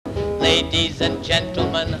Ladies and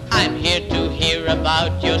gentlemen, I'm here to hear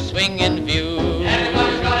about your swinging view.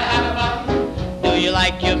 Everybody's gotta have a button. Do you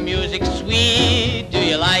like your music sweet? Do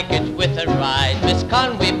you like it with a ride? Miss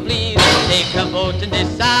Conway, please take a vote and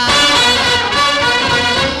decide.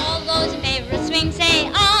 All those in favor of swing say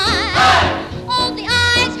aye. All the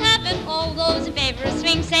ayes have it. All those in favor of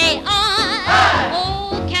swing say aye.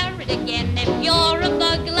 Oh, carry it again. If you're a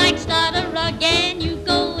bug like starter again, you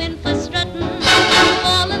go in for strutting.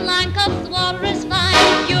 Fall in line 'cause the water is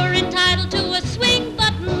fine. You're entitled to a swing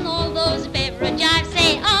button. All those in favor of jive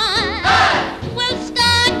say aye. Well,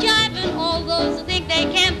 start jiving. All those who think they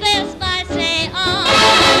can't best by say aye.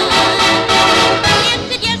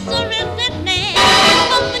 Is it yes or is it nay?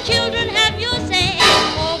 Come the children, have your say.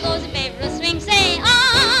 All those in favor of swing say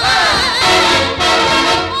aye.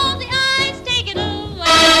 All the ayes take it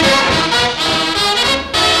away.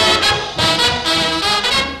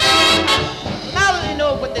 Now that you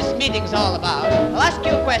know what this meeting's all about, I'll ask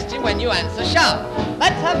you a question when you answer sharp.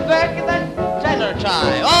 Let's have Burke and that tenor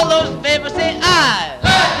try. All those in favor say aye.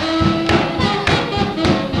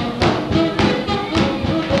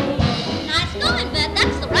 Nice going, Bert.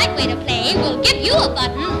 That's the right way to play. We'll give you a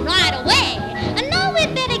button right away. And now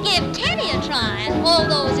we'd better give Teddy a try. All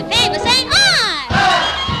those in favor say aye.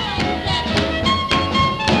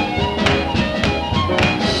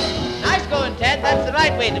 Nice going, Ted. That's the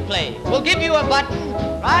right way to play. We'll give you a button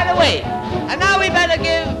right away. And now we better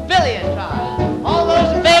give Billy a try. All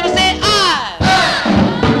those in favor say aye.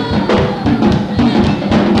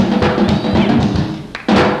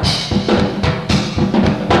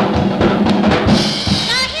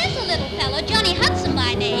 Now here's a little fellow, Johnny Hudson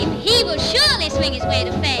by name. He will surely swing his way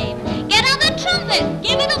to fame.